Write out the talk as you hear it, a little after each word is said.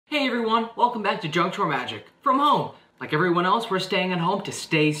everyone, welcome back to Junk Drawer Magic from home. Like everyone else, we're staying at home to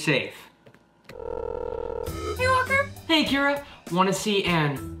stay safe. Hey Walker. Hey Kira, want to see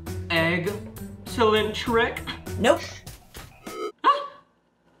an excellent trick? Nope. Huh?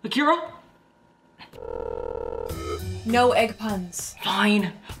 Akira? No egg puns.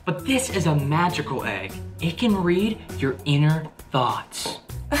 Fine, but this is a magical egg. It can read your inner thoughts.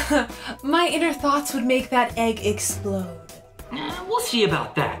 My inner thoughts would make that egg explode. We'll see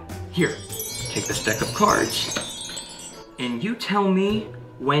about that. Here, take this deck of cards, and you tell me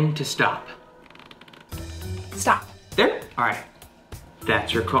when to stop. Stop. There? All right.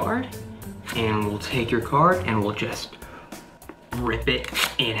 That's your card, and we'll take your card and we'll just rip it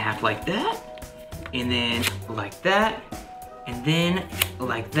in half like that, and then like that, and then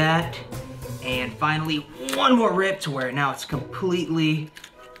like that, and finally one more rip to where now it's completely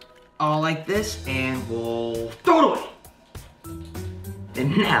all like this, and we'll throw it away.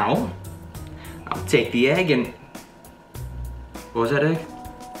 And now, I'll take the egg and, what was that egg?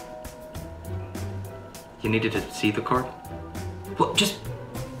 You needed to see the card? Well, just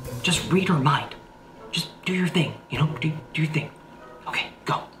read her mind. Just do your thing, you know, do your thing. Okay,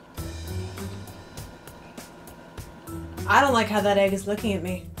 go. I don't like how that egg is looking at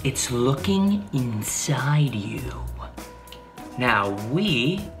me. It's looking inside you. Now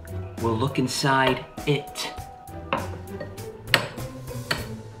we will look inside it.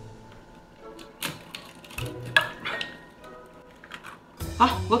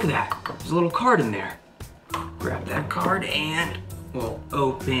 Ah, look at that. There's a little card in there. Grab that card and we'll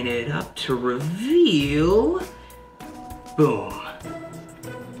open it up to reveal. Boom.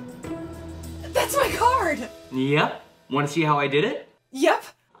 That's my card! Yep. Want to see how I did it? Yep.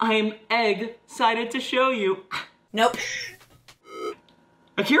 I'm excited to show you. Nope.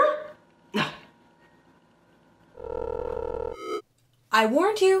 Akira? No. I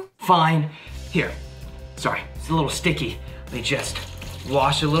warned you. Fine. Here. Sorry, it's a little sticky. Let me just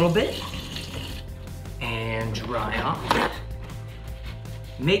wash a little bit and dry off.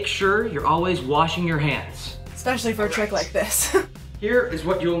 Make sure you're always washing your hands. Especially for a trick like this. Here is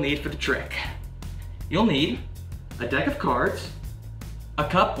what you'll need for the trick. You'll need a deck of cards, a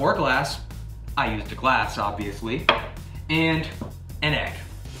cup or a glass. I used a glass, obviously, and an egg.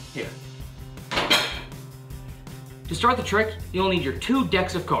 Here. To start the trick, you'll need your 2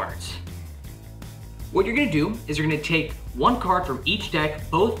 decks of cards. What you're gonna do is you're gonna take 1 card from each deck,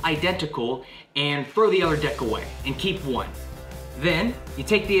 both identical, and throw the other deck away, and keep 1. Then, you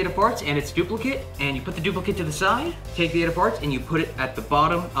take the 8 of hearts and its duplicate, and you put the duplicate to the side, take the 8 of hearts, and you put it at the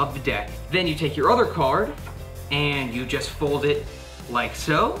bottom of the deck. Then you take your other card, and you just fold it like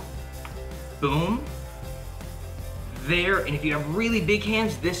so. Boom. There, and if you have really big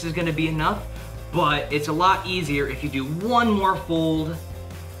hands, this is gonna be enough, but it's a lot easier if you do 1 more fold,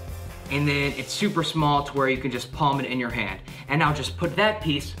 and then it's super small to where you can just palm it in your hand. And now just put that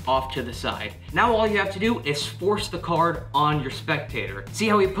piece off to the side. Now all you have to do is force the card on your spectator. See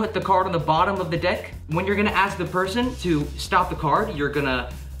how we put the card on the bottom of the deck? When you're gonna ask the person to stop the card, you're gonna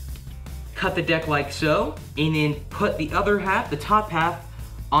cut the deck like so, and then put the other half, the top half,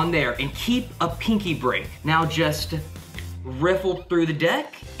 on there, and keep a pinky break. Now just riffle through the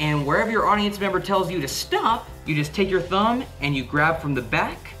deck, and wherever your audience member tells you to stop, you just take your thumb and you grab from the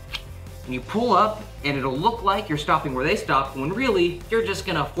back, and you pull up, and it'll look like you're stopping where they stopped, when really, you're just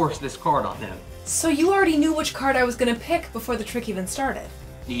gonna force this card on them. So you already knew which card I was gonna pick before the trick even started.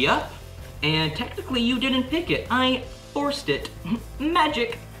 Yup, and technically you didn't pick it. I forced it.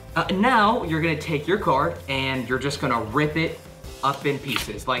 Magic. Now you're gonna take your card, and you're just gonna rip it up in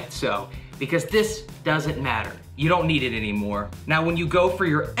pieces, like so, because this doesn't matter. You don't need it anymore. Now when you go for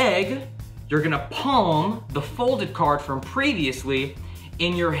your egg, you're gonna palm the folded card from previously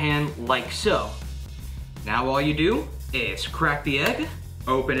in your hand like so. Now all you do is crack the egg,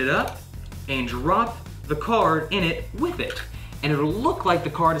 open it up, and drop the card in it with it. And it'll look like the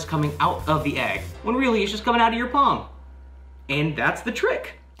card is coming out of the egg, when really it's just coming out of your palm. And that's the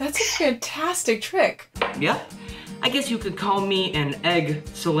trick. That's a fantastic trick. Yeah, I guess you could call me an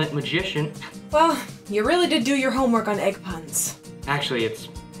egg-cellent magician. Well, you really did do your homework on egg puns. Actually, it's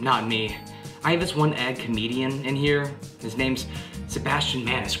not me. I have this one egg comedian in here. His name's Sebastian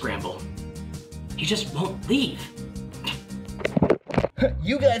Maniscramble. He just won't leave.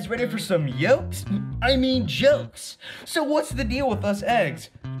 You guys ready for some yolks? I mean jokes. So what's the deal with us eggs?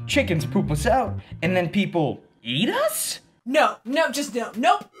 Chickens poop us out, and then people eat us? No, just no,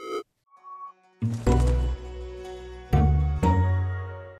 nope.